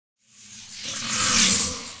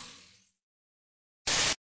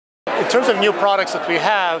terms of new products that we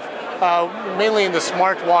have, mainly in the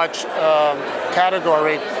smartwatch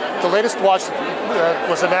category, the latest watch that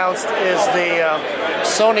was announced is the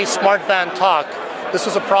Sony Smartband Talk. This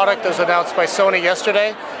was a product that was announced by Sony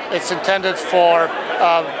yesterday. It's intended for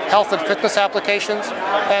health and fitness applications.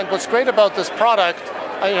 And what's great about this product,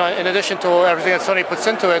 in addition to everything that Sony puts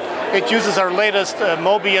into it, it uses our latest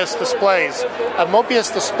Mobius displays. A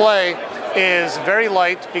Mobius display is very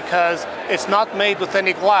light because it's not made with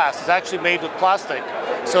any glass. It's actually made with plastic.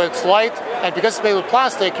 So it's light, and because it's made with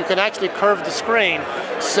plastic, you can actually curve the screen.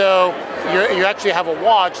 So you actually have a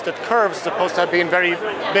watch that curves as opposed to being very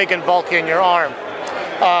big and bulky in your arm.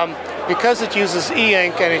 Because it uses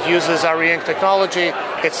e-ink and it uses our e-ink technology,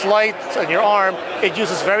 it's light on your arm. It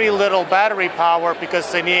uses very little battery power because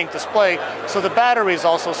it's an e-ink display. So the battery is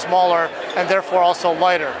also smaller and therefore also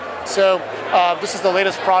lighter. So this is the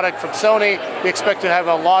latest product from Sony. We expect to have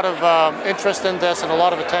a lot of interest in this and a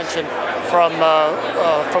lot of attention from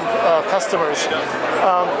customers.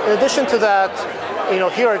 In addition to that,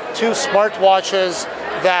 here are two smartwatches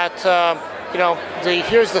that,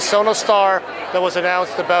 here's the SonoStar that was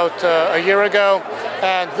announced about a year ago,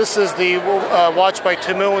 and this is the watch by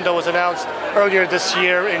Tomoon that was announced earlier this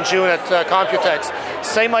year in June at Computex.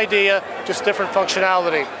 Same idea, just different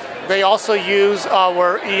functionality. They also use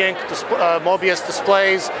our e-ink Mobius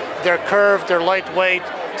displays. They're curved, they're lightweight,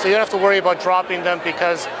 so you don't have to worry about dropping them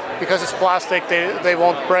because it's plastic, they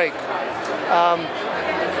won't break.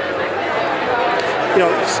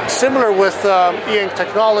 Similar with e-ink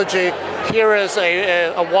technology, here is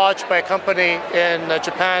a watch by a company in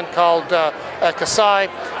Japan called Kisai.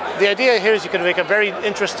 The idea here is you can make a very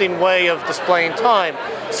interesting way of displaying time.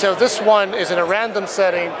 So this one is in a random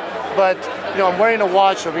setting, but I'm wearing a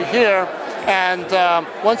watch over here, and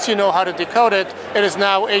once you know how to decode it, it is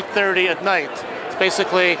now 8:30 at night.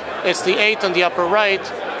 Basically, it's the 8 on the upper right,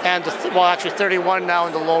 and actually 31 now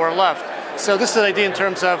in the lower left. So this is an idea in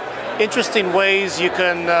terms of interesting ways you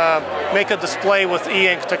can make a display with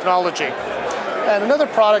e-ink technology. And another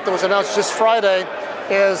product that was announced just Friday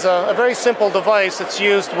is a very simple device that's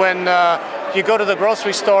used when you go to the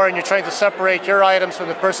grocery store and you're trying to separate your items from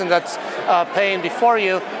the person that's paying before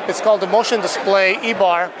you. It's called the Motion Display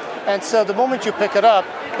E-Bar. And so the moment you pick it up,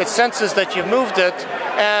 it senses that you've moved it,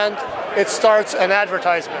 and it starts an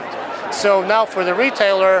advertisement. So now for the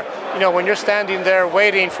retailer, when you're standing there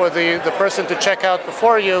waiting for the person to check out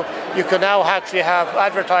before you, you can now actually have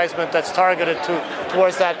advertisement that's targeted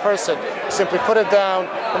towards that person. Simply put it down,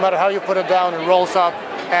 no matter how you put it down, it rolls up,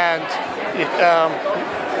 and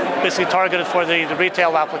basically targeted for the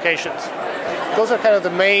retail applications. Those are kind of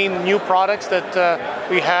the main new products that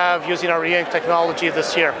we have using our e-ink technology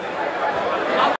this year.